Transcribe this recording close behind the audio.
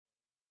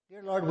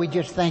Dear Lord, we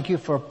just thank you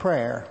for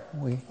prayer.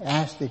 We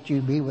ask that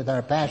you be with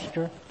our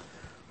pastor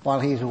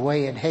while he's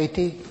away at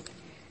Haiti.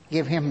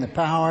 Give him the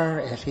power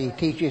as he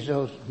teaches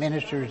those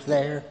ministers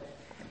there.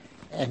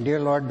 And dear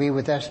Lord, be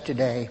with us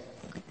today.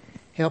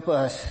 Help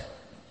us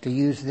to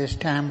use this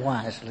time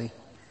wisely,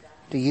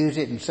 to use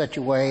it in such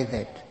a way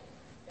that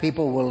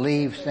people will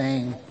leave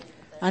saying,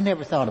 I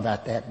never thought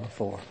about that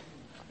before.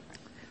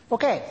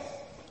 Okay.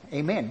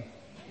 Amen.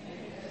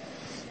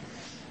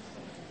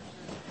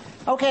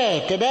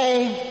 Okay,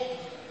 today,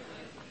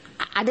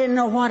 I didn't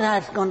know what I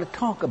was going to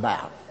talk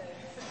about.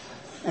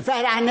 In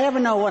fact, I never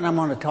know what I'm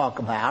going to talk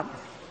about.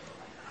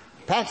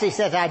 Patsy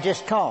says I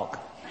just talk.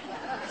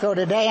 So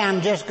today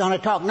I'm just going to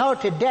talk. No,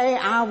 today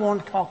I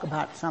want to talk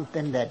about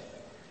something that,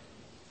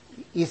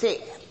 you see,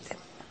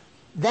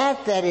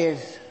 that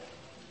is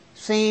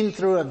seen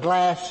through a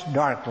glass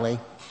darkly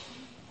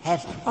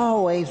has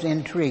always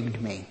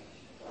intrigued me.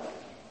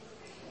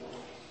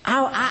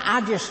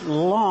 I just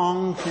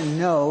long to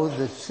know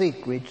the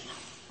secrets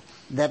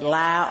that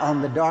lie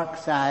on the dark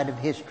side of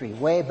history,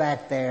 way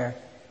back there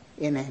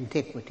in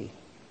antiquity.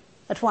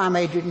 That's why I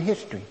majored in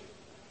history.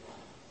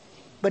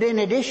 But in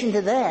addition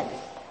to that,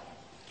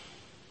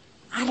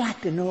 I'd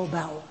like to know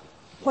about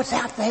what's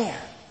out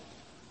there.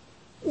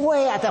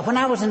 Way out there. When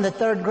I was in the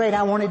 3rd grade,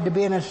 I wanted to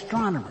be an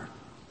astronomer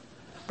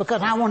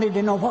because I wanted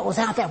to know what was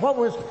out there, what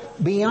was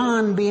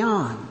beyond.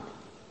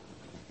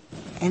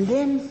 And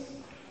then,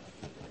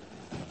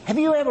 have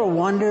you ever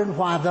wondered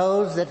why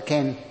those that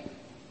can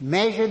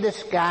measure the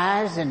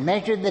skies and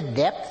measure the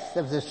depths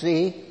of the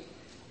sea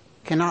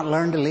cannot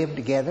learn to live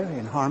together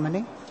in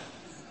harmony?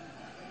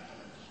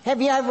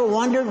 Have you ever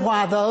wondered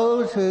why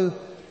those who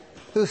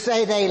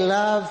say they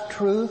love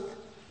truth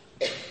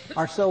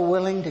are so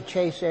willing to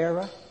chase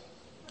error?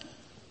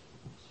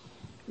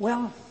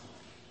 Well,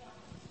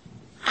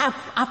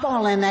 I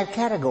fall in that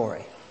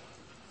category.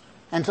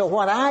 And so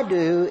what I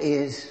do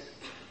is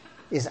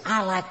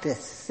I like to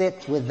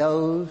sit with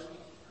those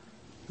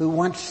who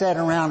once sat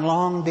around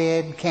long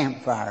dead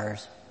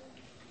campfires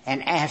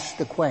and asked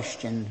the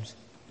questions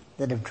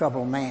that have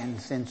troubled man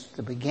since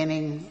the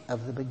beginning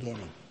of the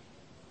beginning.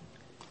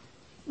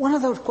 One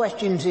of those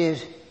questions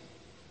is,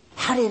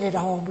 how did it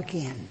all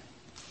begin?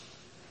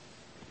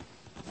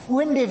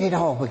 When did it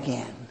all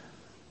begin?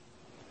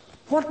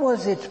 What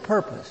was its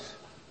purpose?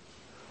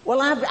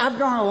 Well, I've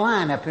drawn a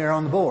line up here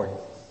on the board.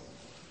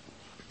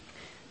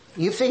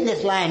 You've seen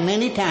this line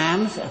many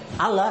times.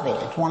 I love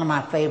it. It's one of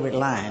my favorite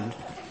lines.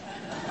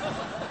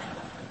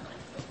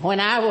 When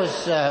I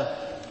was,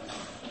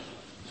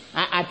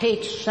 I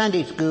teach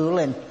Sunday school,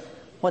 and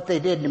what they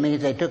did to me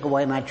is they took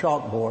away my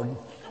chalkboard,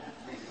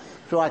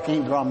 so I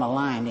can't draw my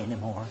line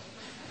anymore.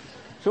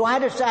 So I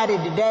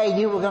decided today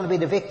you were going to be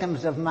the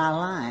victims of my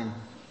line.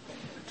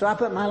 So I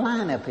put my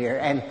line up here,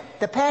 and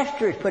the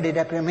pastor has put it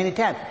up here many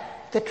times.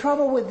 The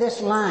trouble with this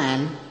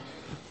line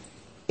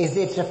is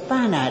it's a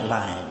finite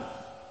line.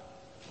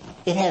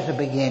 It has a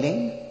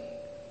beginning.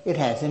 It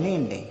has an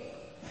ending.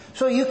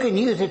 So you can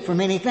use it for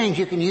many things.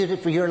 You can use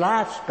it for your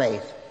life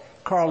space.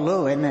 Carl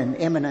Lewin, an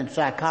eminent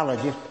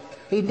psychologist,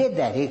 he did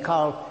that. He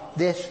called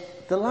this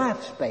the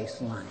life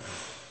space line.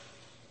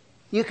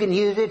 You can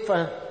use it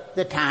for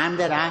the time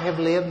that I have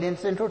lived in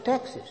Central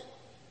Texas.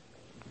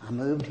 I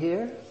moved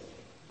here.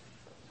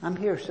 I'm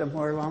here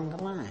somewhere along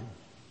the line.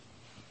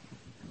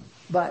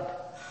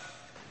 But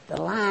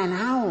the line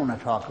I want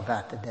to talk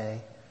about today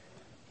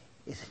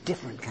is a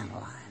different kind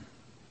of line.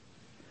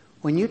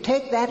 When you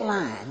take that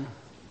line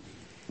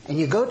and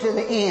you go to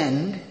the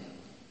end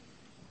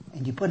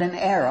and you put an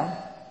arrow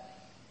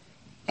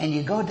and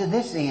you go to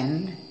this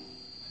end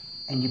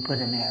and you put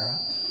an arrow,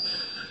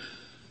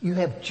 you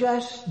have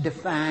just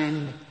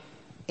defined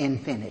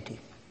infinity.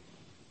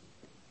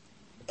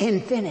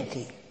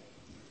 Infinity.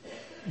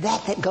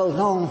 That goes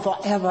on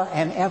forever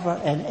and ever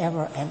and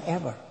ever and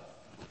ever.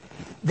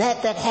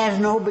 That has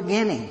no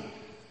beginning.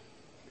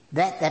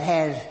 That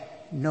has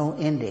no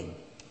ending.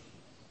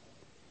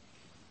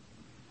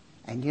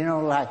 And you know,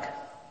 like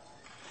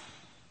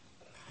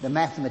the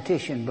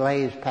mathematician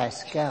Blaise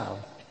Pascal,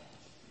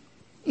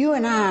 you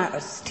and I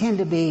tend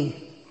to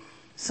be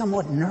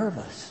somewhat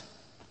nervous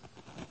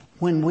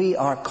when we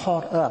are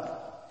caught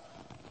up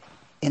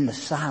in the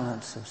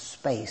silence of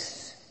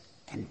space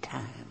and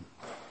time.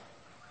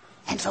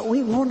 And so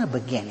we want a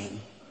beginning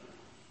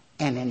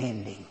and an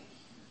ending.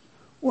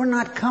 We're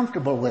not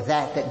comfortable with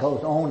that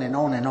goes on and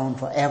on and on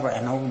forever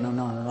and on and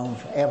on and on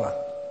forever.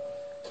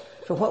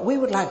 So what we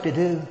would like to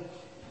do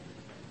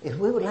is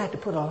we would like to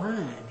put a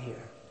line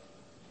here.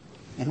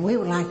 And we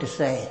would like to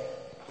say,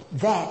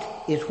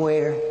 that is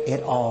where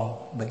it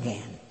all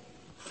began.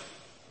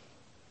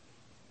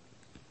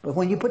 But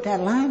when you put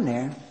that line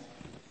there,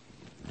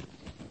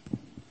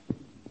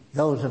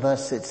 those of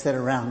us that sit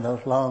around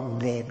those long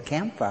dead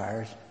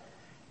campfires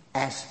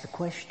ask the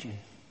question,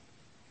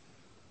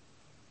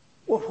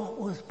 well, what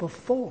was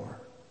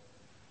before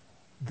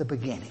the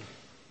beginning?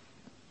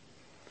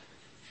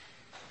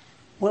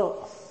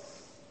 Well,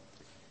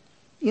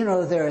 you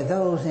know, there are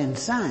those in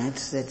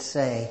science that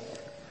say,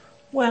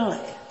 well,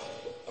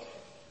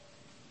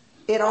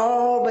 It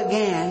all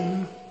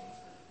began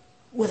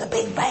with a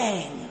big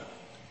bang.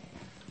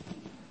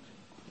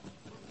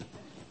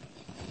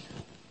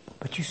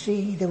 But you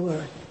see,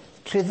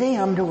 to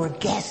them there were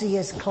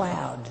gaseous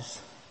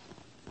clouds,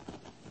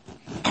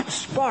 and a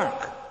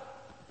spark,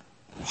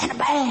 and a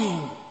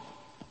bang,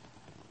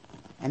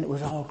 and it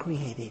was all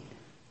created.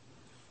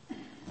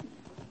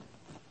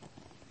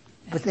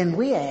 But then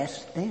we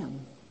asked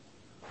them,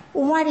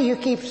 well, why do you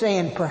keep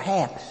saying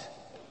perhaps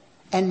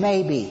and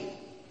maybe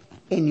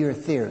in your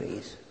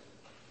theories?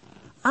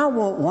 I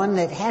want one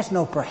that has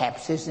no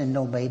perhapses and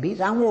no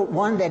maybes. I want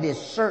one that is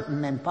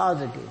certain and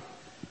positive.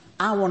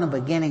 I want a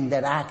beginning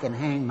that I can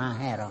hang my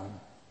hat on.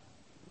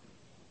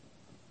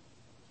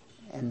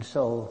 And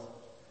so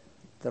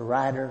the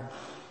writer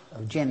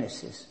of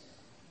Genesis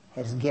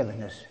has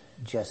given us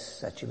just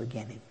such a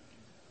beginning.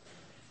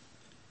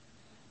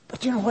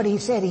 But you know what he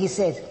said? He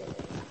says,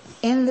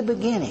 in the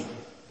beginning.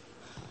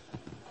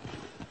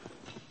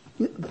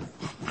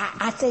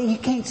 I say you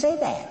can't say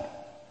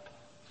that.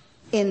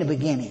 In the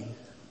beginning.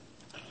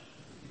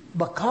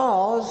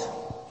 Because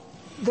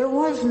there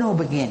was no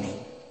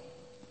beginning.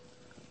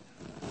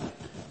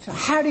 So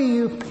how do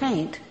you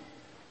paint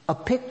a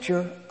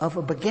picture of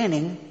a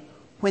beginning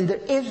when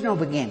there is no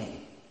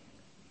beginning?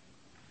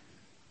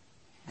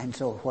 And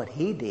so what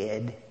he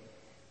did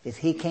is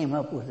he came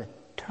up with a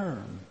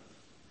term.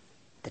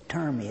 The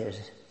term is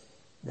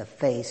the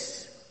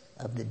face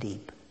of the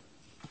deep.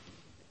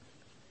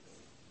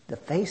 The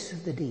face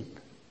of the deep.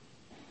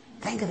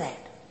 Think of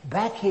that.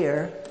 Back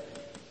here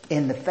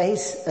in the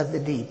face of the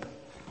deep,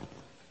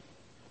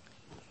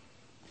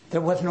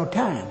 there was no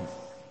time.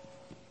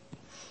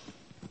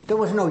 There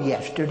was no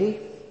yesterday,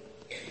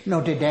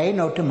 no today,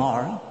 no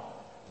tomorrow,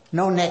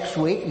 no next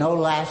week, no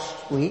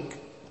last week.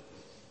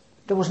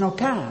 There was no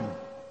time.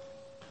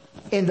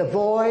 In the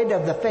void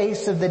of the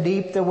face of the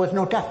deep, there was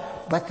no time.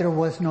 But there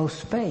was no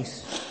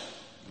space.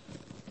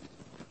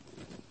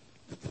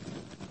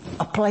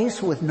 A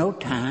place with no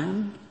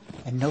time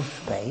and no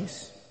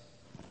space,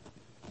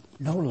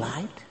 no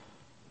light,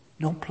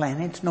 no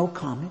planets, no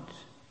comets,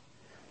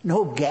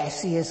 no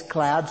gaseous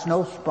clouds,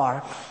 no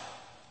sparks.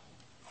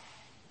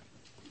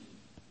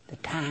 The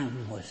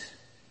time was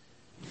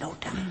no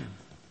time.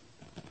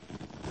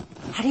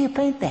 How do you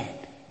paint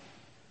that?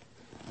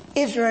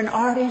 Is there an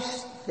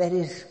artist that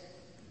is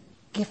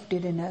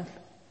gifted enough?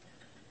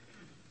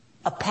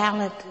 A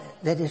palette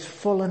that is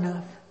full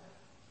enough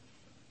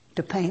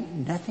to paint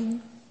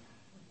nothing?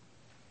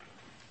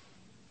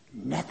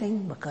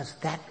 Nothing, because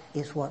that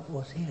is what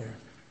was here.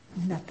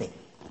 Nothing.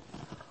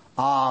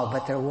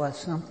 But there was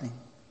something.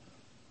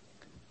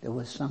 There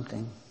was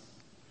something.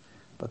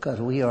 Because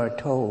we are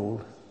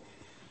told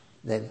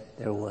that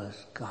there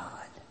was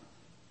God.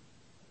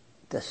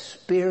 The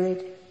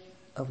Spirit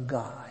of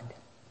God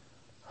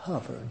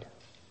hovered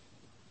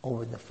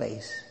over the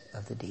face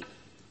of the deep.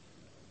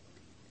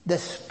 The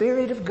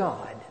Spirit of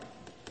God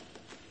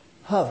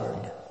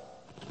hovered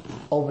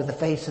over the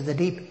face of the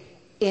deep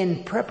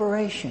in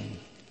preparation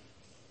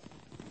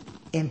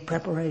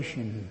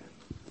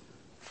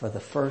for the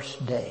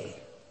first day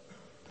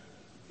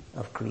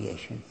of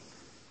creation.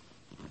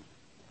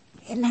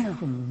 Isn't that a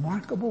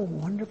remarkable,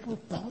 wonderful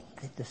thought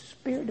that the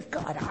Spirit of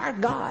God, our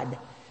God,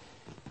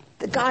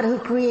 the God who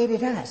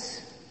created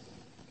us,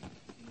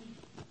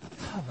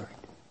 hovered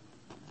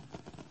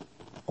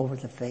over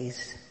the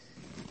face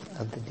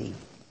of the deep?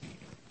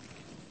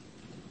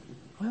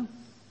 Well,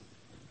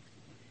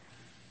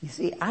 you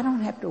see, I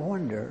don't have to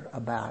wonder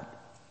about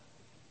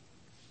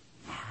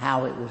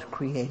how it was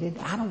created.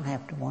 I don't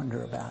have to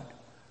wonder about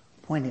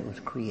when it was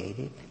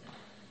created,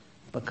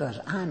 because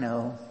I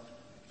know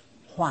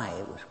why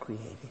it was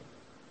created.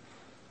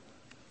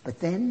 But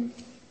then,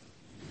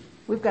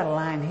 we've got a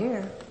line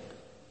here.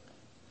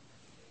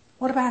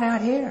 What about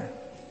out here?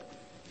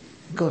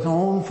 It goes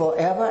on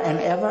forever and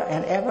ever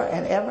and ever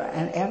and ever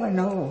and ever.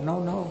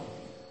 No.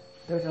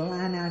 There's a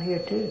line out here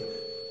too.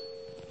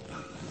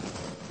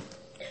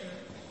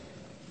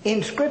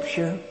 In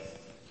Scripture,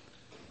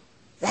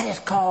 that is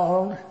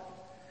called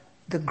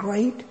the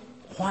Great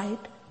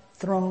White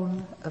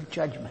Throne of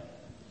Judgment.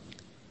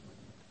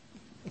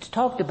 It's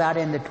talked about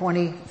in the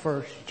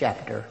 21st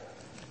chapter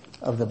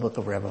of the book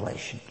of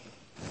Revelation.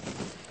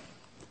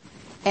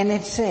 And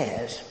it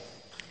says,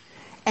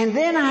 "And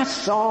then I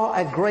saw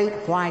a great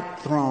white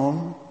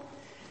throne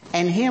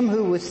and him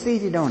who was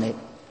seated on it."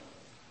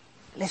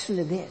 Listen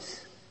to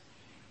this.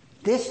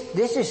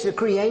 This is the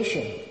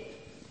creation.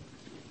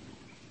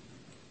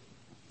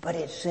 But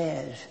it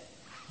says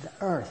the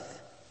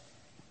earth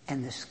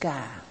and the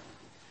sky,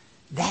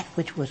 that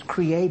which was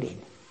created,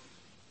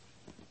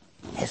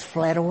 has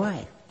fled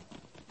away.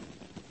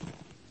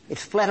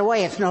 It's fled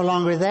away. It's no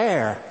longer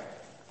there.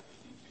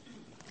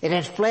 It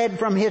has fled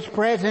from His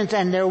presence,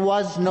 and there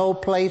was no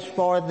place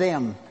for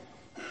them.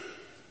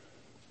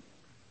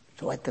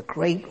 So at the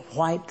great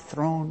white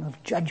throne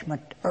of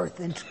judgment, earth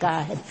and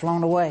sky had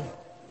flown away.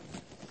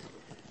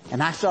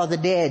 And I saw the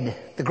dead,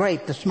 the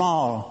great, the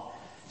small,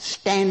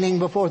 standing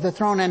before the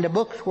throne, and the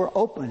books were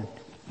opened.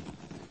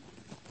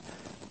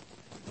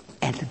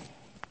 And the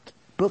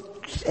book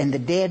And the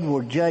dead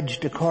were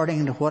judged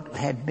according to what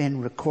had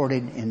been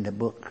recorded in the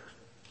book.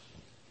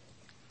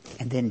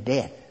 And then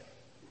death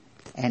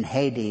and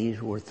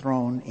Hades were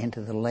thrown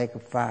into the lake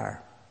of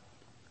fire.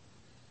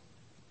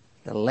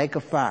 The lake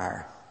of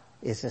fire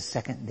is the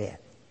second death.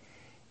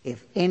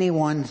 If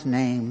anyone's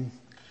name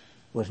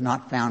was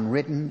not found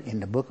written in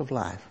the book of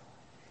life,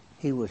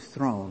 he was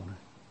thrown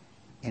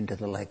into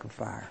the lake of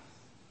fire.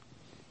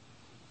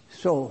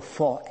 So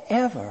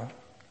forever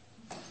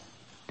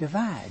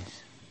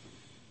divides.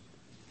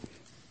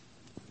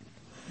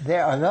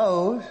 There are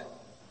those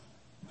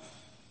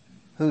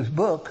whose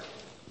book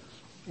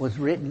was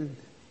written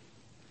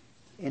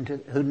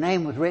whose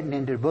name was written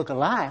into the book of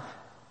life.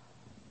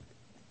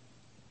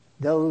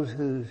 Those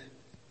whose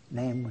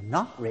name was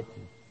not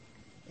written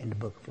in the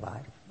book of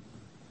life.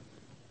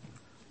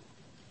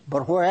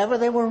 But wherever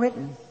they were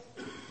written,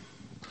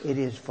 it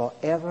is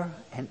forever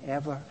and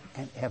ever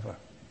and ever.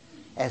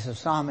 As the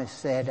psalmist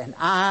said, and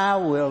I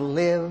will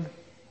live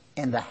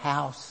in the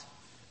house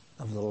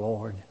of the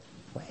Lord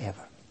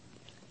forever.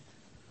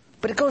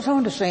 But it goes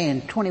on to say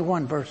in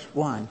 21 verse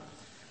 1,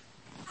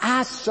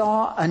 I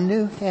saw a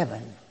new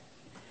heaven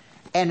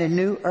and a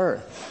new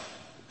earth.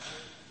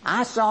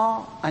 I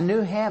saw a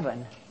new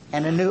heaven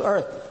and a new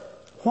earth.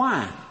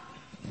 Why?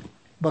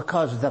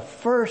 Because the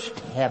first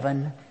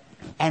heaven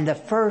and the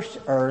first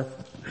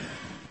earth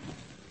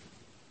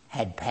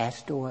had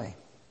passed away.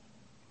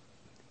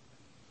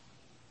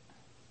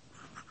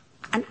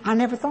 I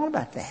never thought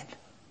about that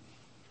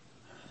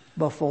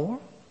before.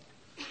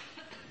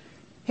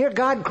 Here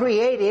God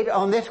created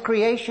on this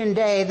creation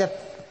day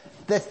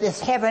this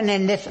heaven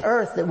and this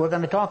earth that we're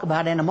going to talk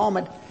about in a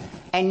moment.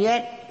 And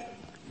yet,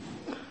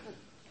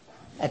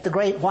 at the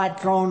great white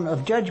throne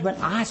of judgment,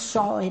 I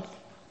saw it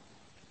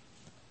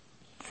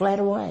fled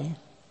away.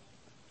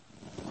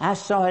 I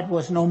saw it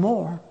was no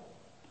more.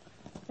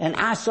 And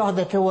I saw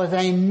that there was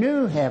a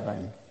new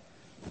heaven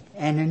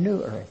and a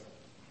new earth.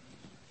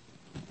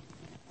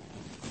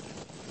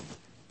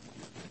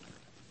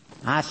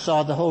 I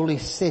saw the holy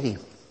city,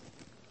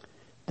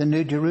 the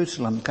new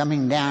Jerusalem,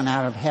 coming down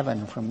out of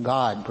heaven from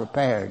God,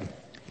 prepared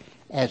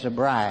as a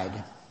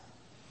bride.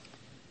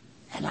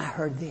 And I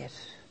heard this.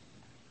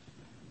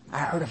 I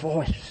heard a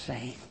voice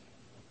saying,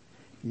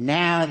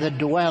 now the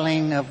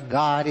dwelling of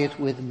God is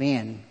with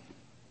men,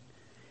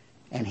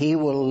 and he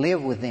will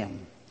live with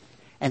them,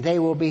 and they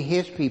will be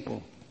his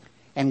people,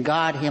 and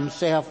God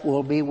himself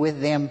will be with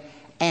them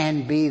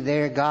and be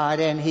their God,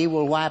 and he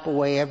will wipe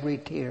away every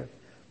tear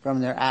from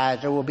their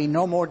eyes. There will be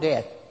no more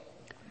death,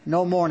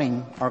 no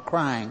mourning or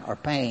crying or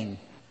pain,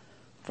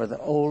 for the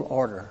old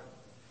order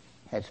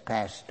has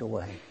passed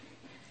away.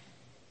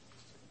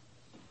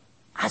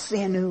 I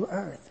see a new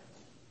earth.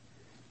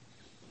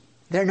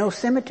 There are no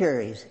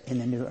cemeteries in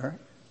the new earth.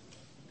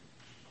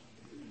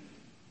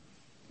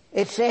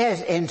 It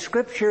says in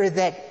Scripture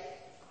that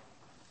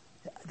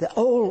the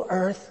old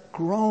earth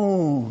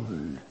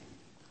groaned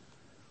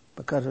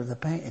because of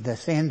the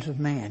sins of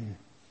man.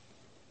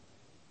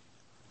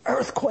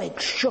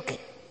 Earthquakes shook it.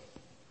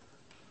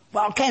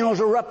 Volcanoes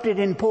erupted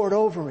and poured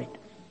over it.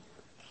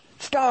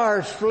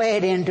 Stars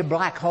fled into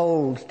black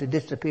holes to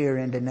disappear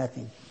into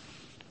nothing.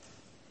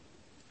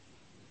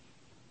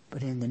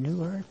 But in the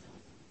new earth,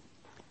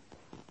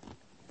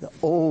 the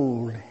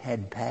old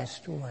had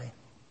passed away.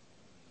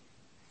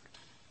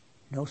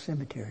 No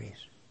cemeteries.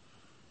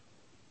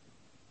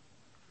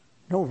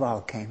 No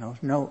volcanoes.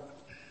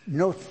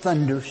 No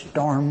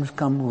thunderstorms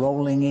come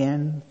rolling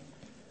in.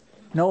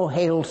 No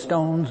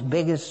hailstones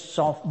big as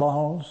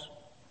softballs.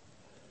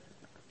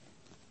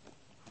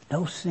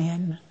 No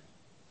sin.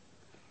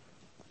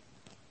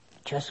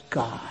 Just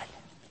God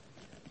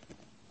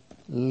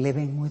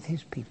living with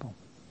his people.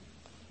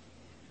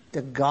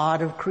 The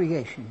God of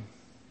creation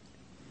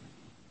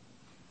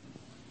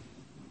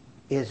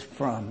is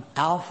from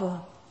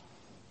Alpha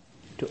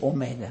to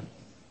Omega.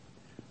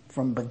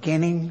 From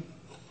beginning,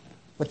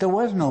 but there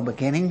was no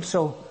beginning,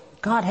 so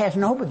God has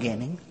no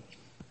beginning,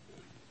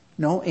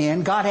 no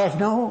end. God has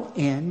no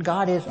end.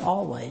 God is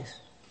always.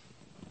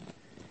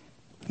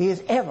 He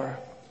is ever.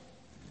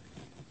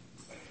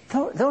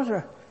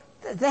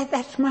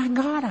 That's my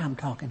God I'm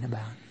talking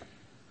about.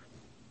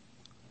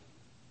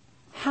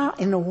 How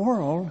in the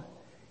world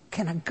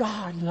can a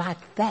God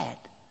like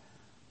that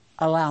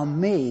allow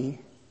me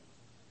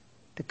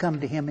to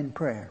come to him in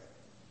prayer?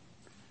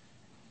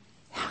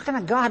 How can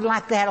a God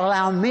like that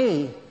allow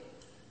me,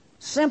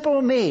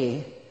 simple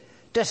me,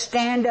 to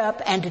stand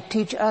up and to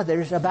teach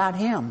others about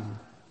him?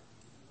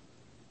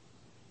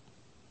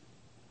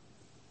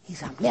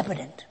 He's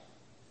omnipotent.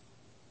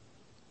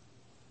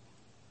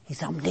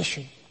 He's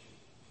omniscient.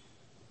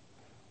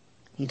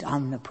 He's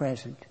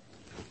omnipresent.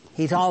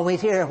 He's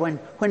always here. When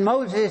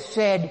Moses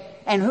said,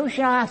 and who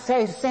shall I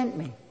say sent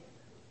me?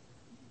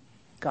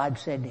 God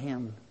said to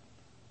him,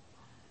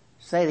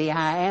 say the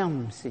I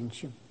am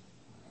sent you.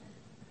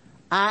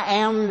 I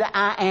am the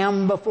I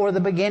am before the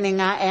beginning.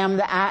 I am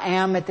the I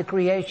am at the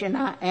creation.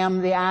 I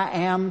am the I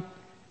am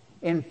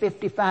in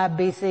 55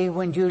 BC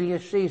when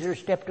Julius Caesar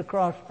stepped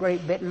across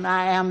Great Britain.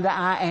 I am the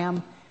I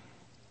am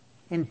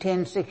in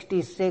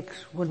 1066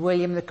 when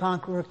William the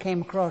Conqueror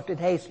came across at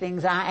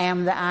Hastings. I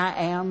am the I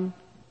am.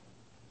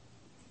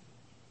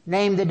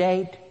 Name the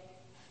date.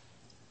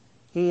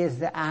 He is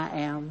the I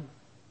am.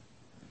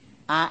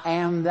 I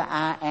am the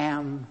I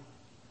am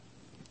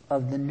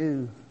of the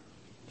new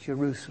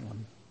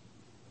Jerusalem.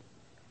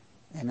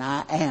 And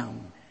I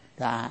am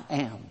the I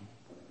am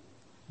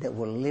that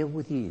will live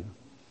with you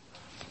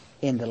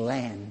in the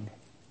land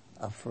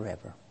of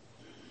forever.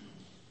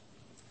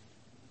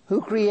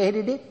 Who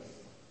created it?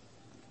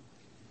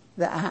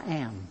 The I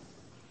am.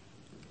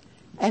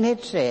 And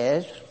it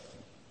says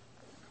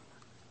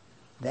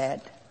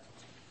that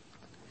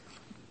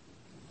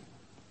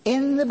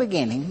in the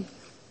beginning,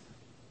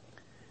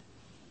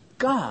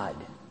 God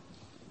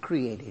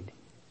created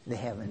the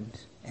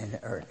heavens and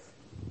the earth.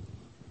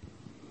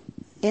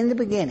 In the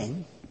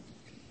beginning,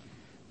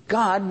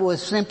 God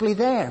was simply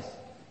there.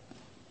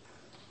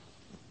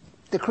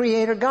 The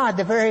Creator God,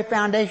 the very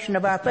foundation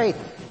of our faith.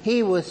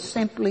 He was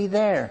simply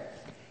there.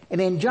 And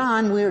in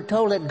John, we are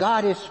told that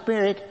God is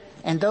spirit,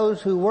 and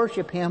those who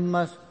worship Him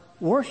must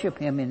worship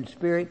Him in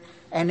spirit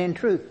and in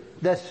truth.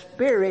 The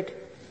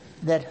Spirit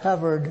that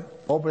hovered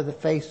over the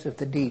face of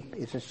the deep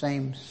is the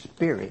same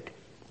Spirit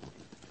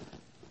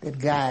that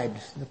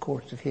guides the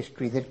course of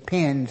history, that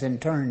pens and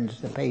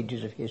turns the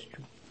pages of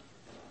history,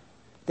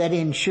 that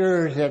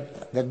ensures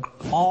that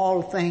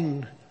all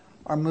things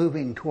are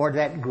moving toward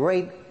that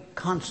great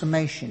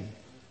consummation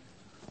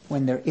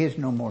when there is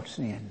no more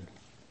sin.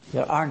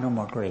 There are no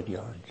more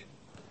graveyards.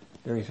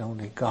 There is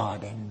only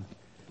God and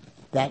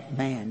that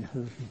man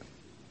whose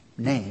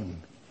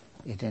name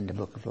is in the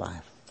book of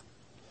life.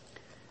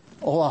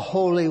 Oh, a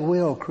holy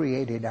will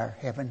created our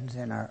heavens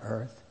and our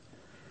earth.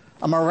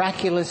 A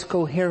miraculous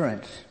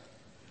coherence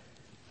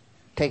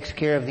takes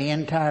care of the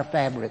entire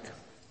fabric.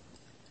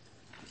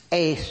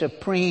 A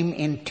supreme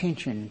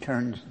intention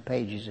turns the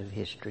pages of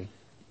history.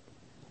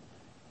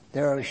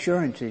 There are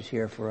assurances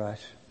here for us.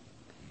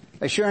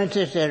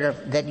 Assurances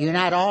that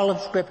unite all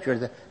of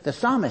Scripture. The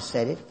psalmist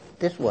said it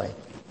this way.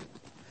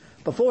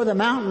 Before the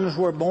mountains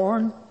were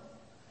born,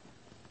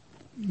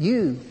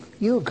 you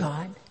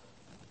God,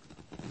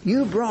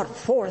 you brought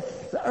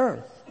forth the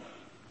earth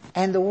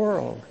and the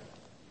world.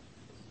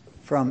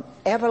 From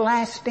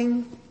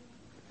everlasting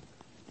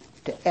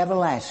to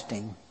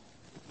everlasting,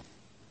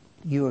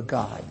 you are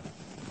God.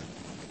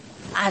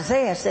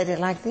 Isaiah said it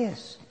like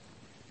this.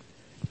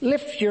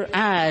 Lift your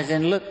eyes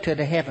and look to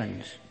the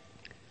heavens.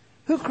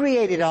 Who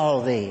created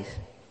all these?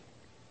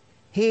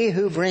 He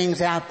who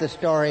brings out the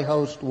starry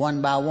host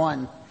one by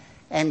one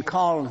and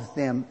calls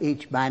them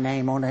each by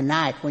name on a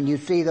night when you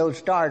see those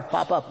stars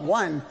pop up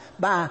one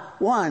by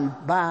one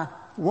by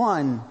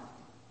one.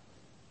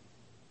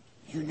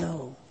 You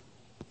know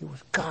it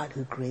was God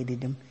who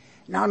created them.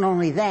 Not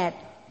only that,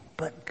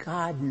 but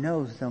God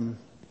knows them,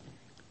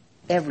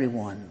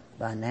 everyone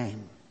by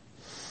name.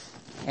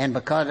 And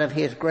because of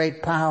His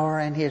great power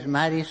and His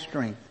mighty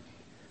strength,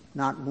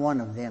 not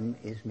one of them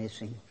is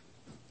missing.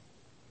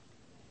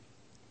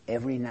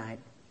 Every night,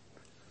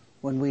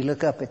 when we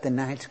look up at the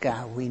night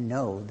sky, we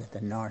know that the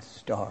North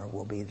Star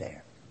will be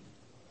there.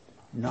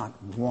 Not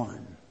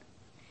one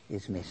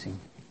is missing.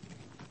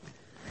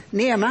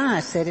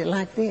 Nehemiah said it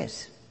like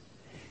this.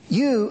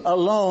 You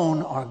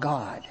alone are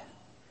God.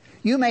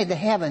 You made the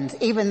heavens,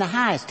 even the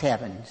highest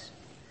heavens,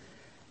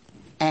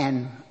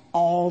 and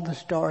all the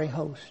starry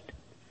host,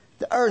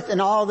 the earth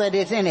and all that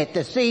is in it,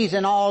 the seas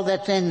and all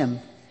that's in them.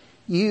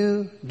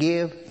 You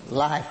give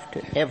life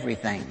to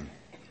everything.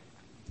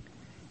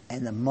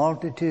 And the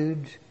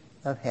multitudes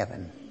of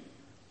heaven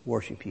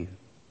worship you.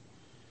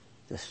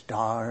 The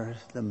stars,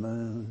 the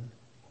moon,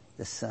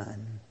 the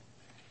sun,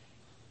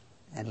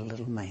 and a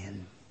little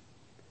man.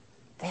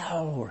 They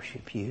all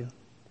worship you.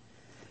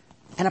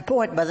 And a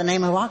poet by the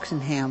name of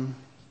Oxenham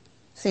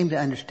seemed to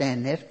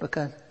understand this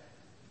because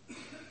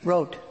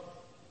wrote,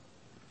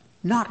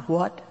 not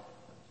what,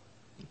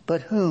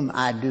 but whom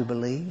I do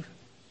believe,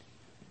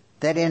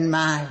 that in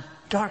my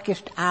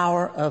darkest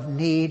hour of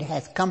need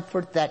hath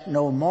comfort that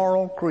no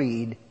moral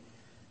creed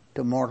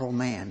to mortal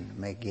man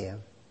may give.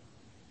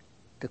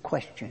 The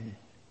question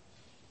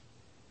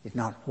is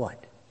not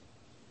what,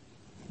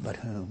 but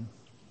whom.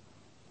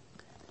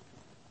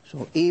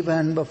 So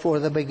even before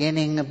the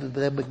beginning,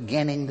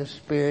 the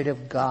Spirit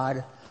of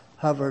God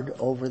hovered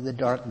over the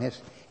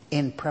darkness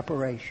in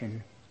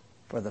preparation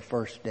for the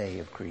first day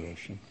of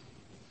creation.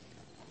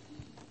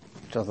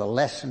 So the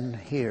lesson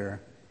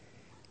here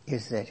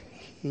is that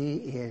He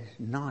is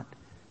not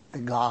the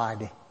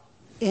God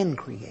in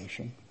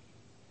creation.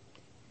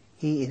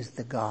 He is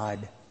the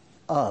God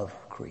of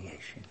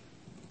creation.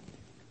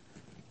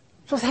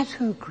 So that's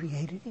who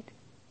created it.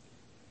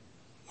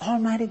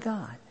 Almighty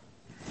God.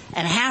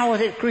 And how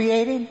was it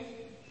created?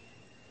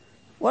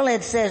 Well,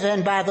 it says,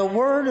 and by the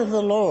word of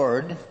the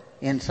Lord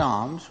in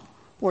Psalms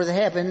were the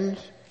heavens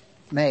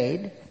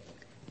made,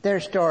 their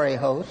starry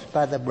hosts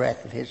by the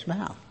breath of His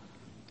mouth.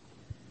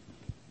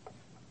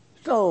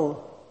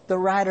 So the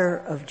writer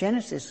of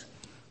Genesis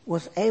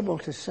was able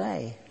to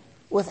say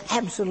with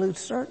absolute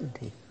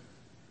certainty,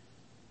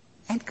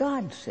 and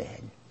God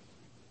said,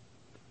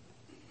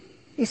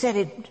 He said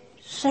it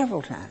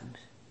several times.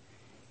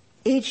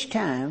 Each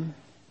time,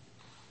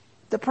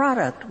 the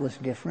product was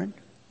different,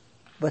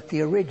 but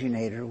the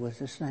originator was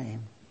the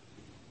same.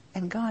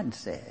 And God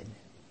said,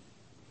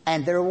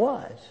 and there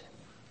was.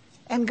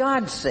 And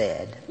God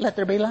said, let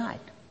there be light.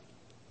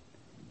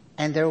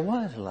 And there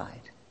was light.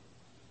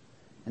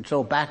 And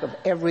so back of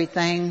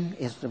everything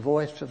is the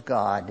voice of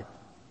God.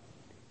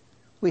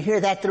 We hear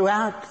that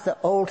throughout the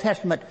Old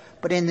Testament,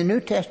 but in the New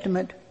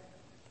Testament,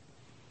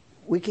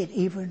 we get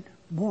even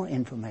more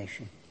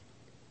information.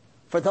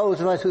 For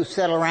those of us who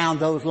sit around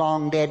those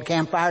long dead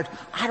campfires,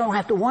 I don't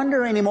have to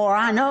wonder anymore,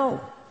 I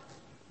know.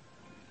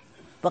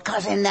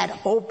 Because in that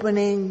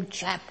opening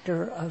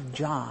chapter of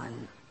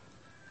John,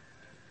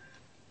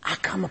 I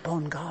come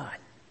upon God.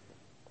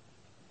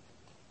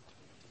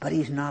 But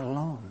He's not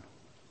alone.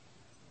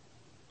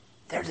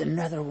 There's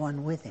another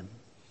one with Him.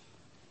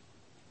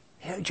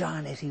 Here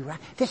John as he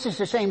writes. This is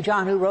the same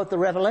John who wrote the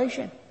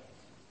Revelation.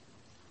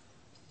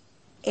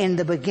 In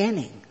the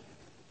beginning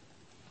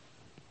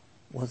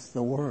was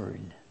the Word.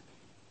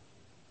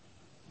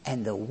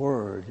 And the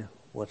Word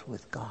was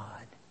with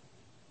God.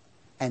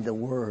 And the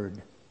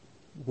Word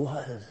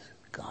was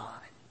God.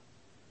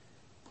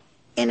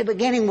 In the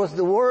beginning was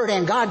the Word,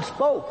 and God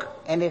spoke,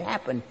 and it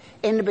happened.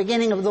 In the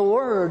beginning of the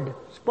Word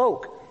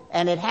spoke,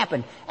 and it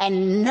happened.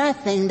 And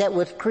nothing that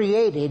was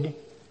created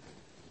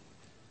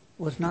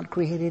was not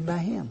created by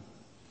Him.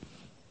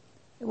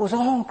 It was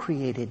all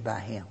created by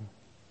Him.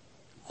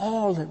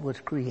 All that was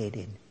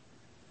created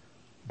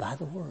by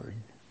the Word.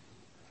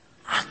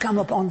 I come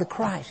upon the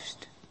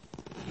Christ.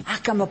 I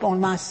come upon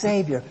my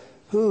Savior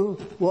who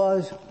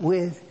was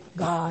with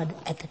God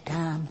at the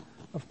time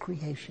of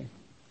creation.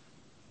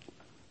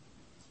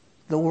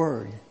 The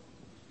Word.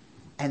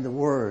 And the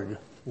Word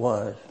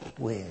was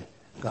with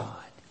God.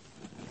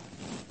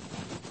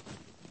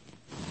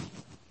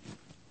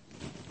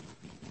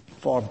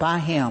 For by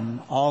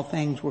Him all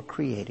things were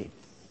created.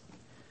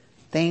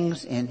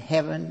 Things in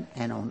heaven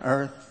and on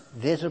earth,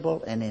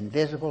 visible and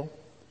invisible,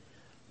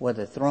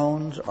 whether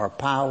thrones or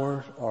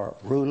powers or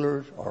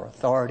rulers or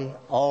authority,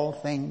 all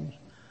things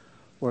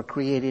were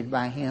created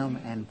by Him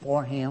and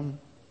for Him.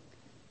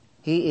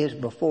 He is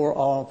before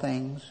all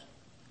things,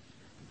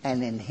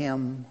 and in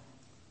Him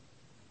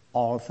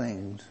all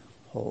things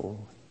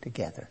hold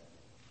together.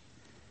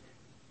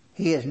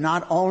 He is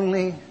not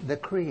only the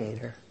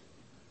Creator,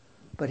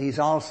 but He's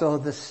also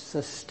the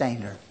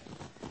Sustainer.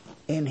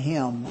 In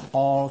Him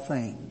all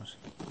things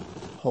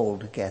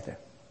hold together.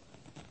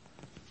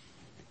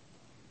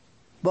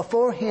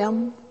 Before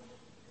Him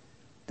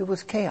there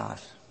was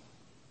chaos.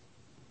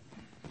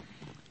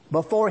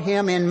 Before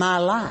Him in my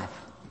life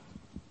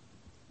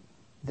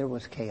there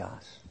was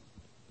chaos.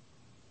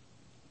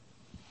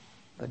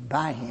 But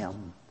by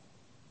Him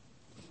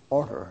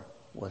order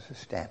was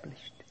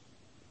established.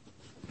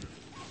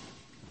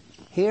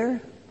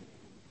 Here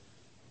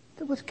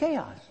there was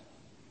chaos.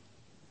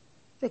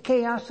 The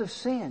chaos of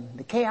sin,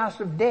 the chaos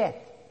of death,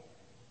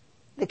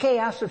 the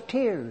chaos of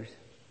tears,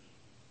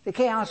 the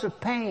chaos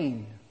of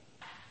pain.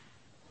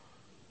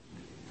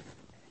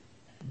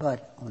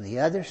 But on the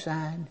other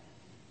side,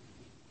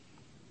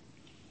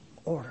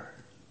 order.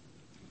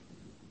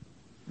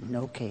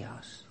 No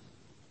chaos.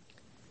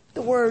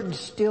 The Word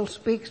still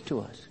speaks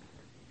to us.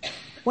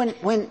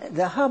 When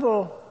the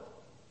Hubble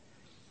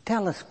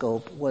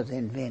telescope was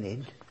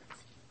invented,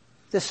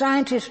 the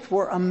scientists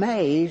were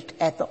amazed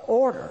at the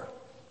order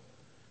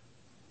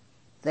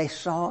they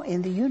saw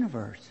in the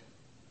universe.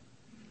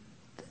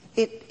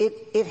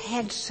 It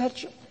had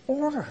such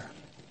order,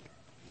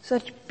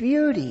 such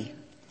beauty,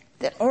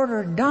 that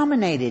order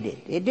dominated it.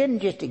 It didn't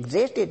just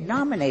exist, it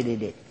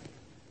dominated it.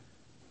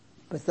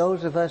 But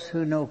those of us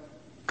who know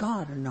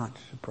God are not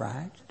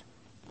surprised,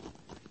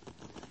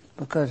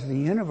 because the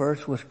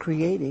universe was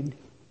created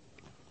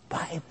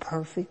by a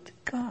perfect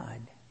God.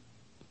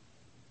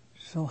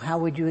 So how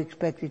would you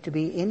expect it to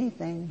be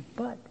anything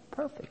but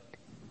perfect?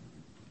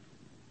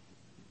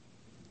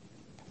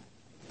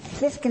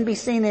 This can be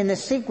seen in the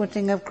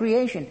sequencing of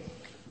creation.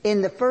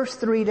 In the first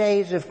 3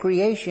 days of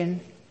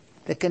creation,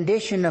 the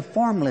condition of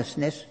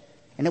formlessness,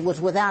 and it was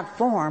without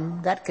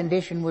form, that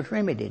condition was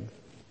remedied.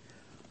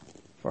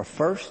 For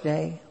first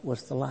day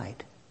was the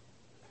light.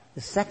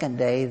 The second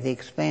day, the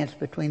expanse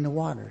between the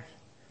waters.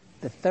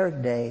 The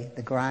third day,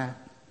 the dry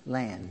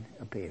land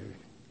appeared.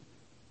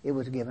 It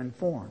was given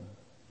form.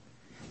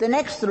 The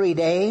next 3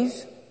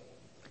 days,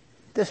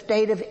 the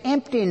state of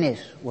emptiness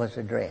was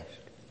addressed.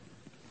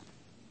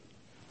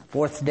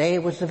 Fourth day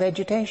was the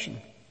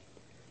vegetation.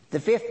 The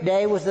fifth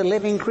day was the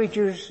living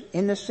creatures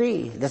in the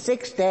sea. The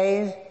 6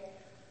 days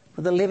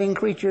were the living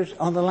creatures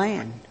on the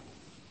land.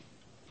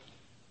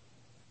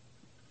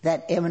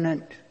 That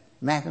eminent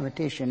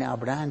mathematician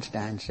Albert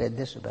Einstein said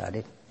this about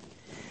it: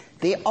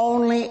 the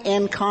only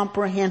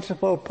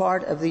incomprehensible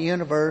part of the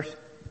universe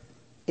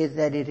is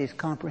that it is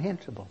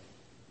comprehensible.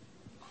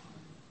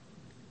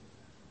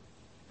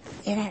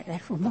 And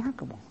that's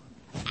remarkable.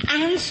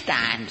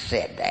 Einstein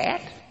said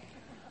that.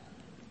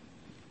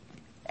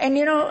 And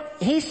you know,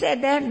 he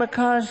said that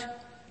because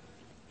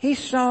he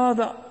saw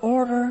the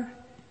order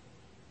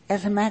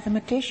as a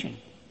mathematician.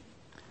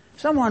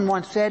 Someone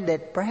once said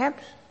that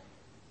perhaps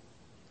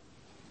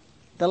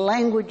the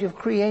language of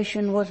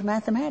creation was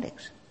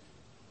mathematics.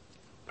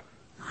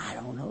 I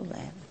don't know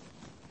that.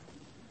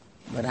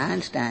 But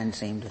Einstein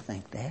seemed to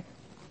think that.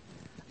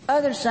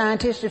 Other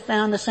scientists have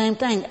found the same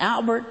thing.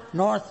 Albert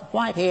North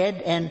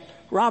Whitehead and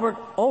Robert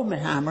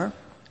Oppenheimer,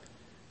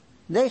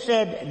 they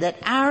said that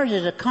ours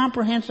is a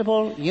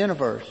comprehensible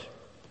universe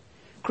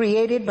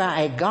created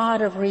by a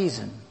God of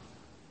reason.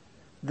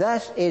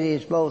 Thus it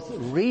is both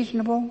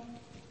reasonable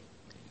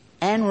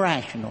and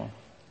rational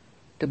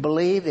to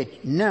believe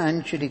that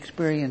none should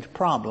experience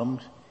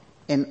problems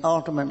in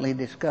ultimately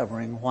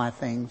discovering why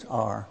things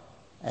are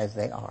as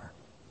they are.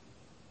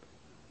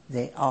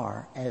 They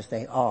are as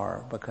they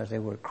are because they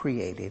were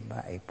created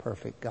by a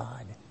perfect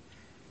God.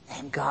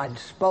 And God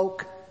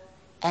spoke,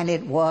 and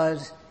it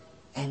was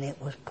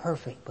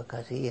perfect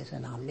because He is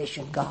an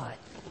omniscient God.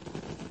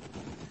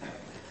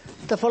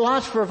 The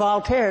philosopher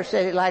Voltaire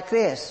said it like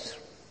this: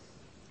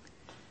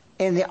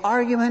 in the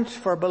arguments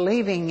for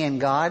believing in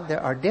God,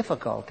 there are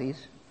difficulties,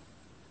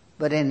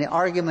 but in the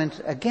arguments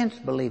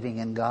against believing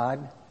in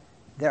God,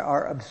 there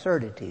are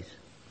absurdities.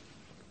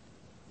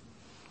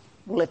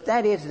 Well, if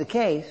that is the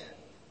case,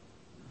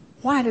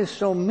 why do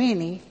so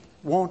many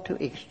want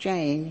to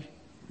exchange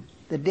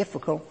the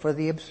difficult for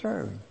the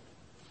absurd?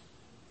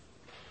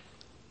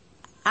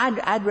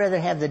 I'd rather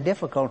have the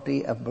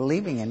difficulty of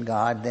believing in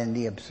God than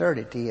the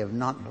absurdity of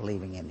not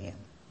believing in Him.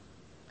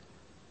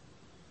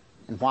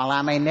 And while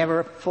I may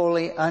never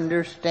fully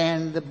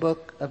understand the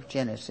book of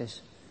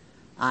Genesis,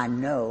 I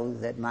know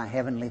that my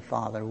Heavenly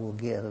Father will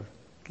give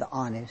the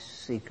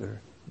honest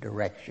seeker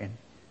direction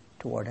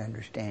toward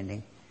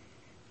understanding,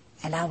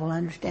 and I will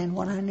understand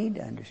what I need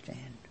to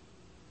understand.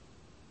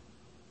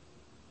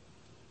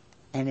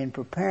 And in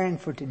preparing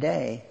for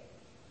today,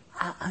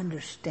 I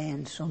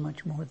understand so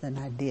much more than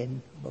I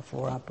did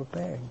before I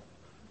prepared.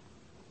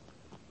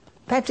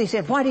 Patsy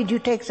said, "Why did you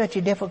take such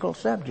a difficult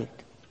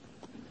subject?"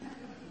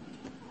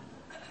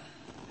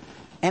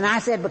 And I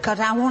said, "Because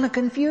I want to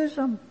confuse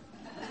them."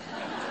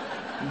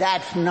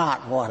 That's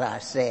not what I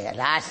said.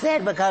 I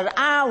said because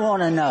I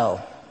want to know.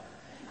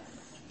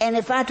 And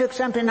if I took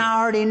something I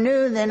already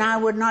knew, then I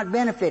would not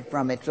benefit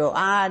from it. So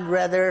I'd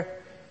rather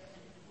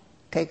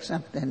take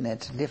something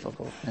that's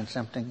difficult than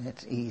something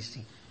that's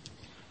easy.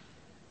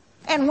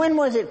 And when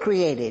was it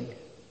created?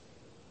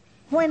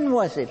 When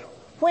was it?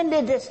 When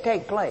did this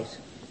take place?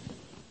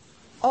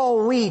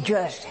 Oh, we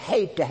just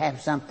hate to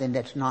have something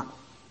that's not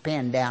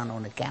pinned down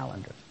on the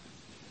calendar.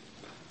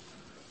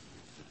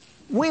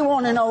 We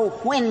want to know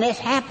when this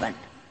happened.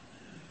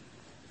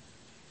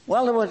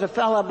 Well, there was a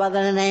fellow by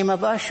the name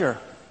of Usher.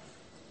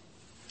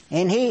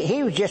 And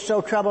he was just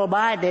so troubled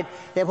by it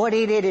that what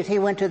he did is he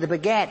went to the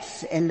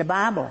begats in the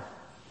Bible.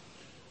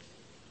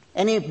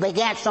 And he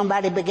begat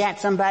somebody,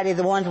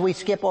 the ones we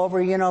skip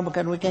over,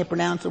 because we can't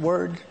pronounce the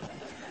words.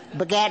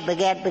 Begat.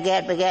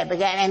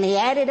 And he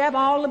added up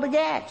all the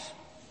begats.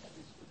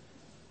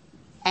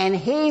 And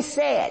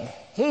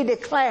he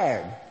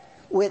declared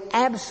with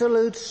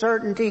absolute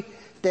certainty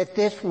that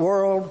this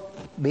world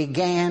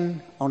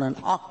began on an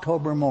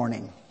October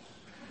morning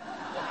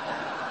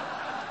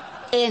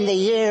in the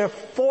year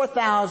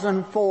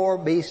 4004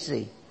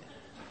 BC.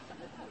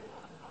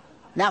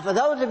 Now, for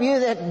those of you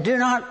that do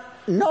not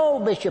know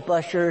Bishop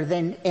Usher,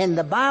 then in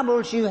the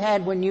Bibles you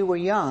had when you were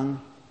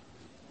young,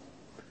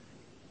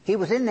 he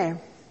was in there.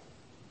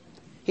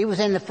 He was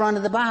in the front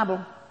of the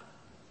Bible.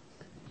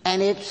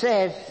 And it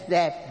says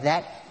that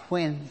that's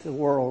when the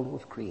world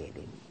was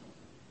created.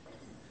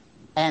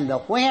 And the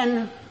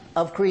when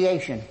of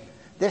creation,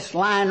 this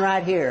line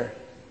right here,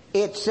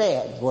 it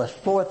said was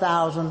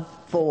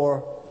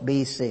 4004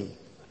 BC.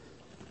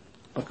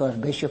 Because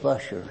Bishop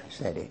Usher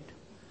said it.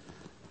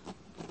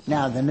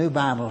 Now the new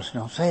Bibles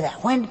don't say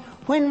that. When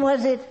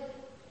was it?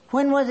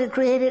 When was it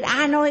created?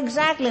 I know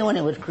exactly when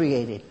it was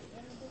created.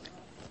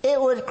 It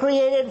was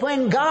created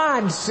when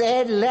God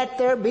said, "Let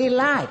there be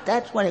light."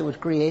 That's when it was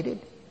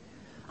created.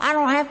 I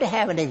don't have to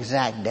have an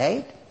exact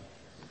date.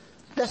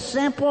 The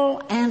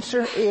simple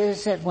answer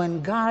is that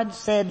when God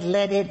said,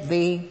 "Let it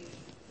be,"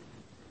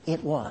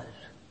 it was.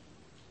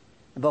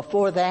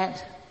 Before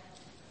that,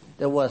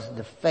 there was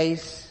the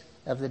face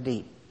of the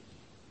deep.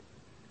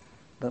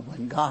 But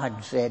when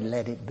God said,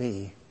 "Let it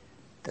be,"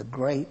 the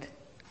great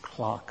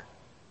clock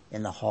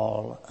in the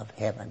hall of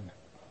heaven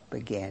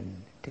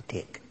began to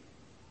tick.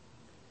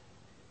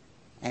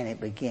 And it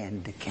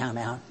began to count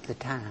out the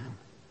time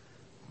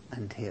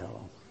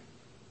until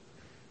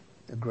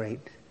the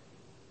great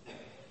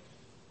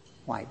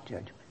white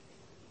judgment.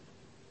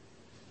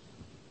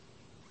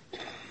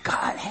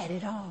 God had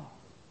it all.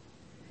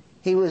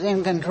 He was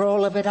in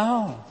control of it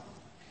all.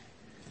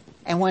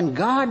 And when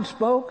God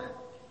spoke,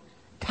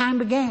 time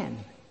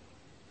began.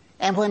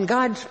 And when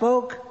God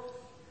spoke,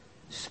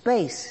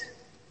 space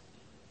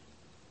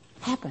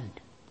happened.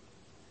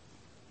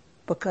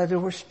 Because there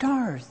were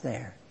stars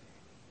there.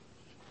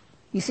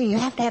 You see, you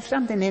have to have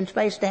something in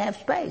space to have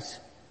space.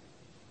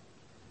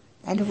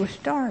 And there were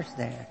stars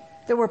there.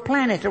 There were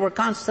planets, there were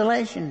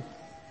constellations.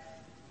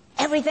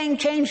 Everything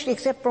changed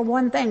except for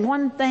one thing.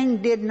 One thing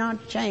did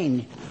not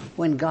change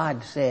when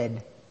God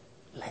said,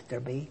 let there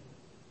be.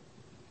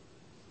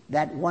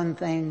 That one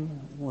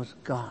thing was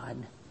God,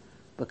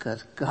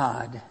 because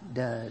God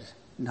does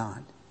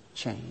not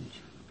change.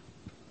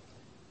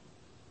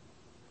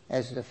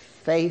 As God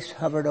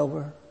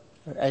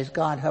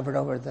hovered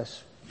over the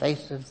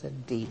face of the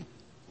deep,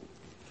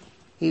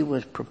 He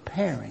was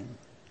preparing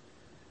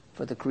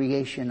for the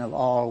creation of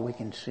all we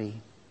can see.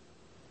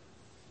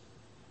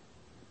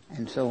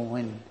 And so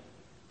when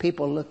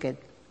people look at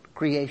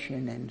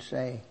creation and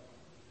say,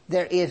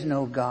 there is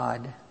no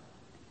God,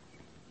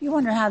 you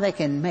wonder how they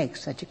can make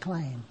such a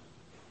claim.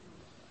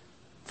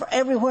 For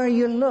everywhere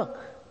you look,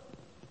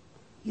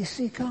 you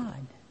see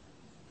God.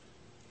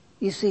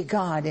 You see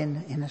God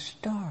in a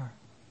star.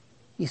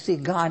 You see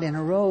God in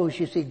a rose.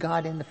 You see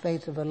God in the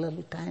face of a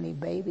little tiny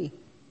baby.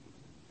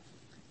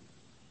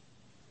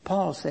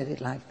 Paul said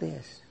it like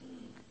this.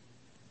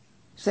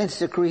 Since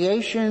the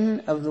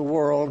creation of the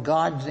world,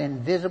 God's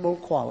invisible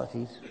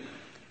qualities,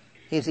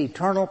 His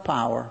eternal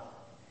power,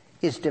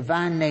 His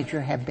divine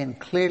nature have been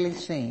clearly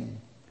seen,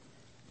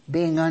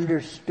 being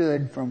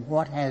understood from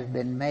what has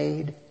been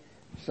made,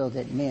 so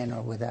that men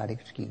are without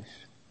excuse.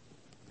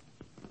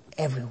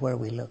 Everywhere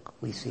we look,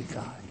 we see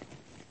God.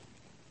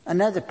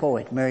 Another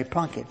poet, Mary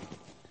Plunkett,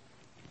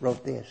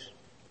 wrote this.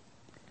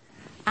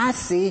 I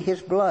see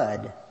His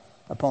blood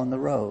upon the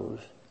rose,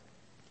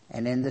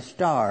 and in the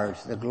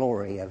stars the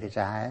glory of His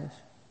eyes.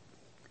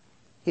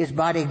 His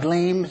body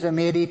gleams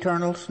amid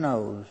eternal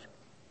snows.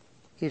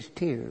 His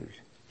tears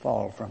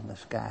fall from the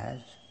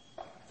skies.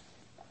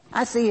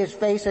 I see His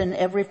face in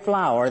every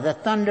flower. The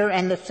thunder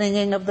and the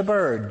singing of the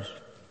birds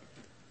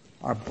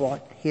are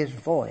but His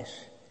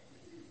voice,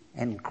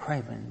 and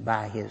craven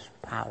by His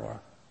power.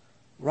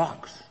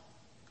 Rocks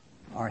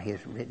are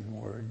His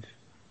written words.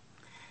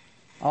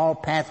 All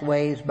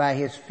pathways by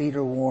His feet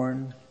are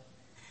worn.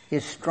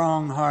 His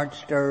strong heart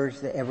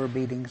stirs the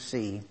ever-beating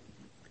sea.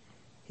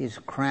 His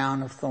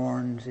crown of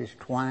thorns is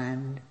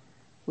twined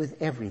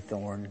with every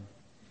thorn.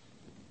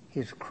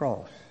 His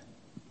cross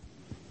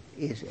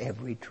is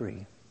every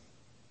tree.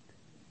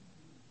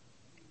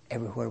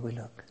 Everywhere we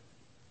look,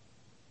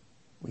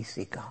 we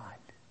see God.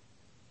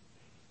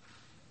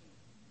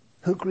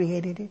 Who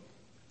created it?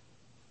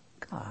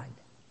 God.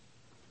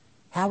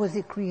 How was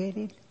it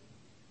created?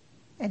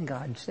 And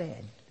God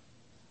said.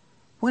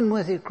 When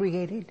was it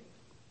created?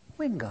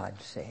 When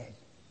God said.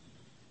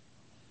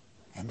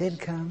 And then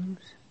comes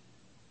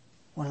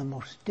one of the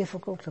most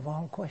difficult of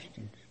all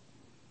questions.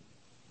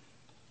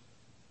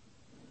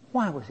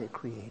 Why was it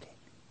created?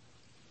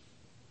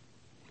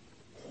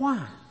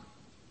 Why?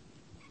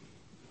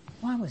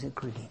 Why was it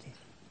created?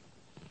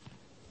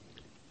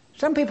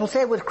 Some people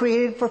say it was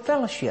created for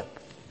fellowship.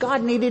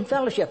 God needed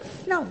fellowship.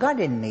 No, God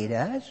didn't need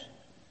us.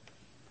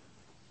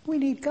 We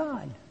need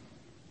God.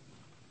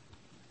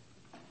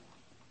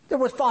 There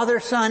was Father,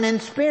 Son,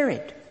 and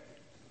Spirit.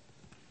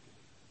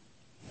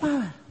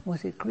 Why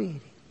was it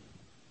created?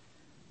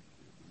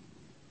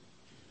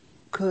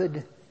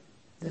 Could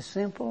the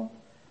simple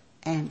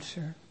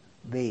answer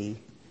be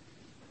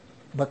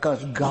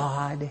because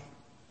God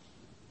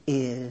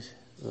is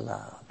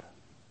love?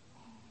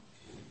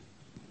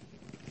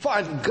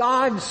 For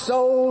God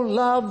so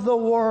loved the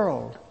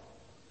world.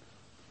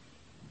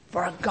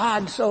 For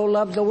God so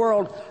loved the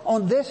world.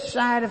 On this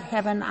side of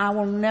heaven, I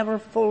will never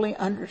fully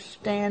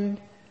understand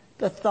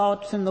the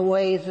thoughts and the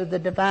ways of the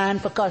divine,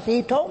 because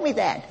He told me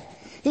that.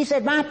 He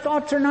said, my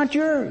thoughts are not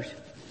yours.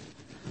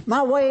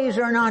 My ways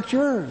are not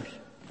yours.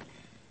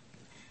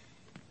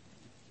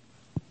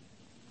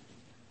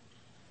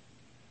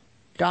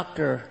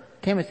 Dr.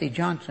 Timothy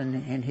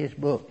Johnson, in his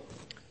book,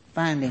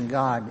 Finding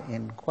God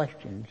in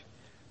Questions,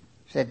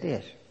 said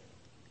this.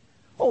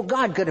 Oh,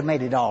 God could have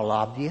made it all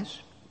obvious,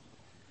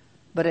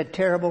 but at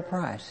terrible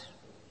price.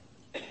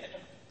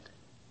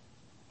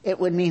 It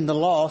would mean the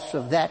loss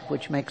of that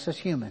which makes us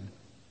human.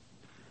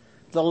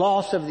 The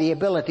loss of the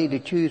ability to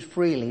choose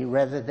freely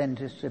rather than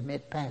to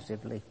submit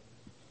passively.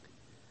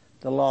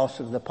 The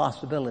loss of the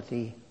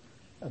possibility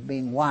of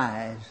being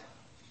wise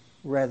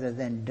rather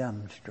than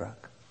dumbstruck.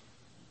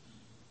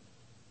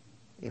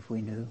 If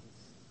we knew.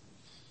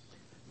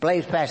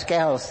 Blaise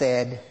Pascal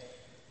said,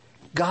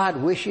 God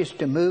wishes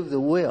to move the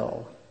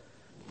will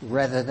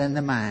rather than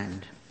the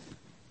mind.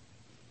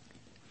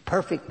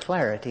 Perfect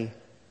clarity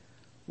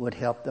would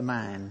help the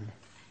mind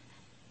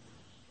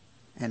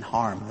and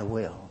harm the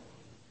will.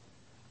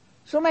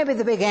 So maybe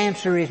the big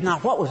answer is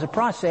not what was the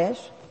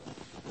process.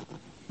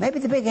 Maybe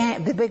the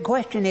big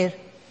question is,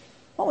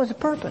 what was the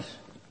purpose?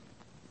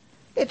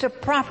 It's a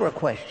proper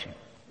question.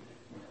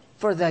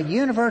 For the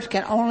universe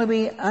can only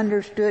be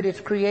understood, its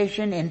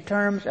creation, in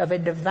terms of a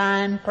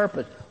divine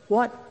purpose.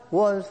 What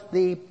was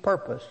the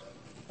purpose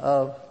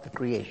of the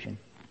creation?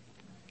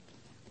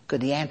 Could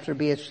the answer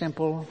be as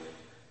simple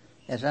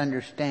as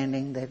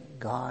understanding that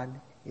God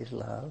is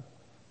love?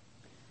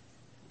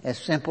 As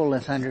simple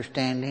as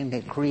understanding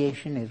that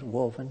creation is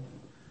woven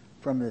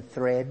from the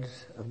threads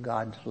of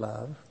God's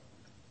love?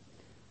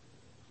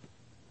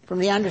 From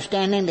the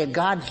understanding that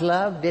God's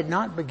love did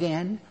not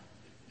begin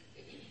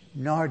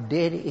nor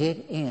did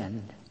it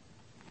end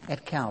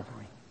at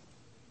Calvary.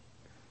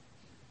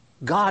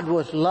 God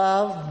was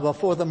love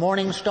before the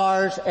morning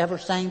stars ever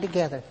sang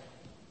together.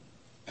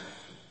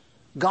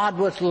 God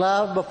was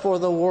love before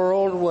the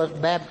world was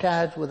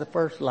baptized with the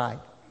first light.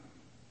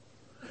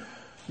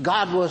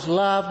 God was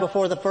love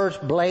before the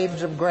first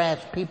blades of grass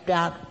peeped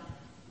out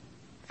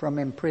from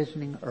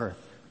imprisoning earth.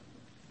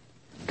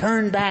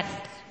 Turn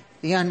back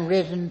the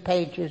unwritten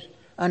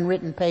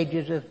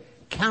pages of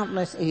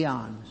countless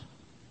eons.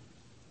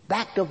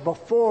 Back to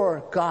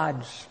before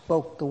God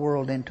spoke the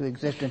world into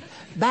existence.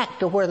 Back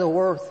to where the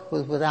earth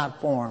was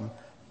without form.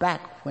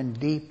 Back when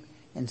deep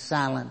and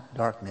silent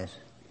darkness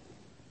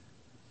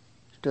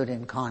stood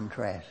in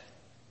contrast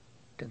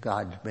to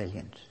God's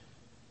brilliance.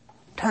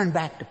 Turn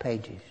back the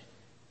pages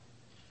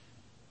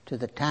to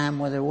the time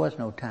where there was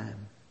no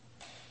time.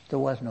 There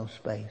was no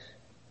space.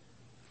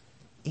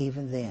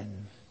 Even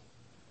then,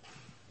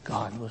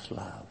 God was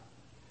love.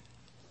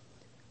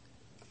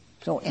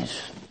 So in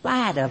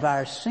spite of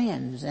our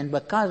sins and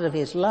because of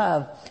His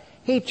love,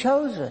 He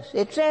chose us.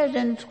 It says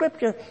in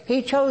Scripture,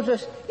 He chose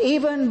us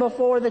even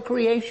before the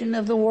creation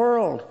of the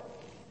world.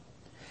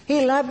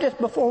 He loved us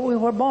before we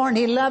were born.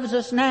 He loves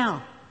us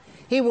now.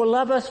 He will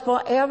love us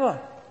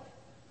forever.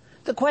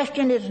 The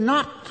question is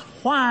not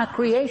why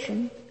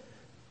creation.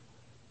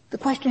 The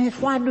question is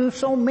why do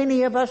so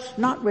many of us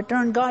not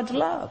return God's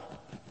love?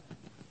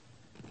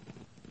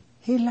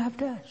 He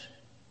loved us.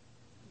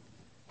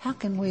 How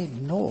can we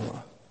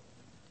ignore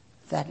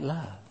that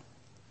love?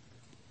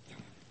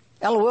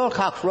 Ella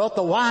Wilcox wrote,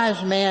 the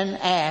wise men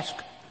ask,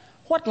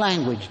 what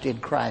language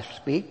did Christ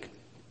speak?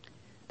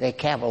 They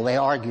cavil, they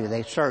argue,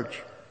 they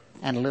search,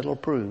 and little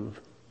prove.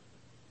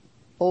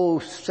 O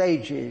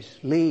sages,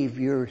 leave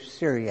your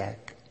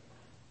Syriac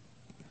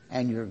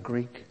and your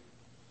Greek.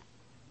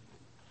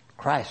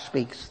 Christ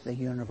speaks the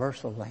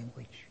universal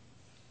language.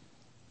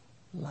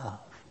 Love.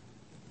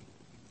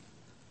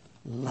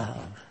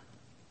 Love.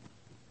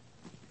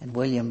 And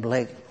William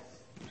Blake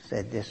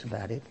said this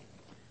about it.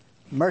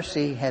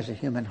 Mercy has a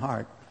human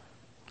heart,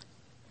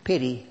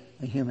 pity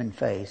a human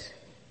face,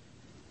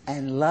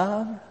 and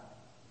love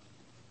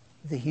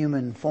the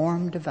human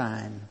form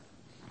divine,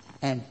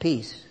 and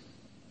peace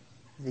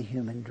the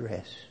human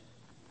dress.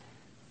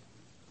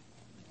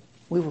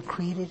 We were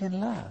created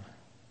in love.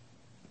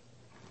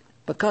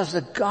 Because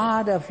the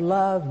God of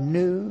love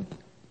knew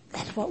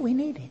that's what we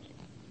needed.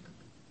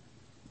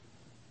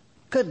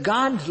 Could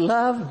God's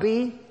love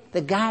be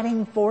the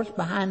guiding force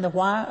behind the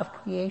why of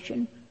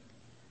creation?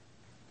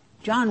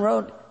 John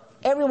wrote,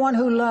 everyone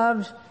who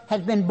loves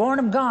has been born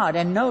of God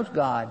and knows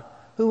God.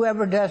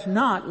 Whoever does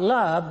not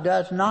love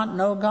does not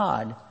know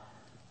God,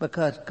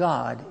 because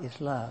God is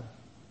love.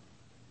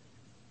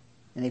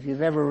 And if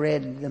you've ever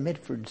read the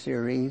Mitford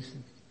series,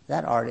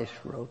 that artist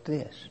wrote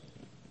this.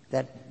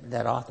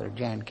 That author,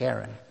 Jan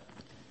Karan.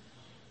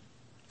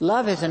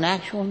 Love is an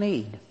actual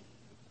need,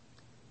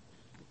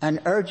 an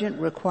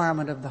urgent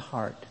requirement of the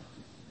heart.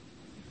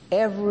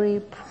 Every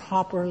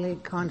properly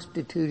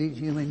constituted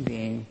human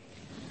being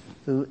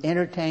who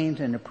entertains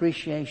an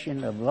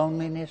appreciation of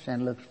loneliness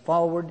and looks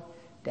forward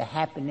to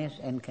happiness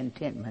and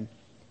contentment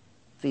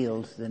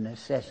feels the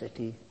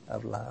necessity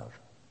of love.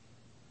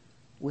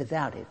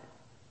 Without it,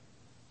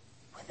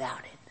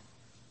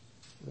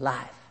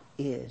 life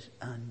is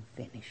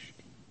unfinished.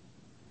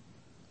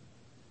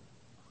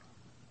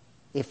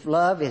 If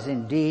love is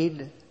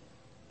indeed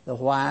the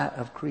why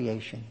of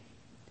creation,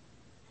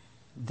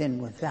 then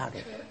without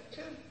it,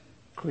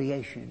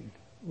 creation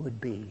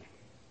would be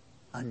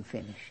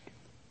unfinished.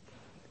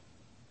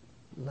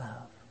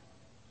 Love.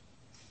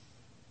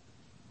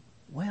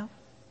 Well,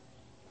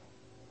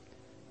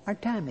 our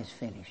time is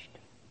finished.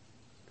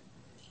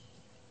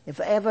 If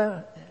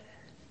ever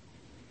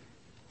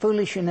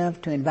foolish enough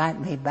to invite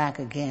me back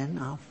again,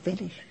 I'll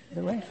finish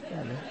the rest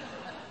of it.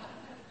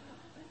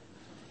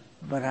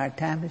 But our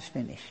time is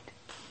finished.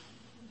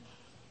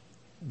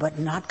 But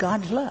not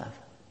God's love.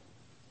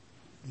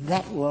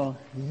 That will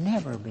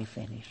never be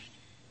finished.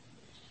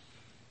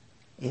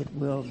 It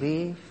will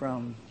be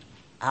from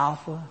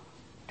Alpha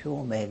to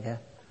Omega,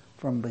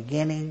 from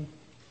beginning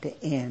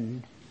to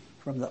end,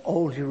 from the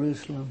old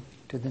Jerusalem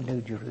to the new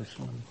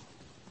Jerusalem.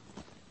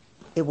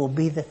 It will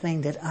be the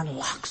thing that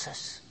unlocks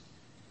us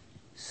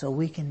so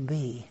we can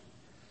be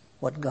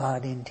what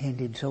God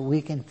intended, so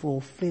we can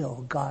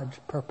fulfill God's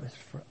purpose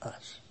for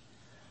us.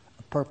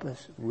 A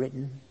purpose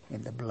written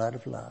in the blood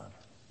of love.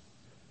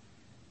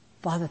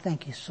 Father,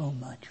 thank you so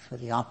much for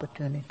the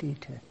opportunity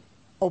to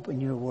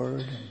open your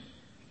word and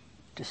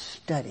to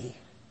study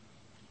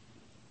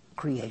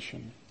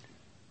creation.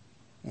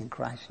 In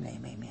Christ's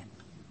name, amen.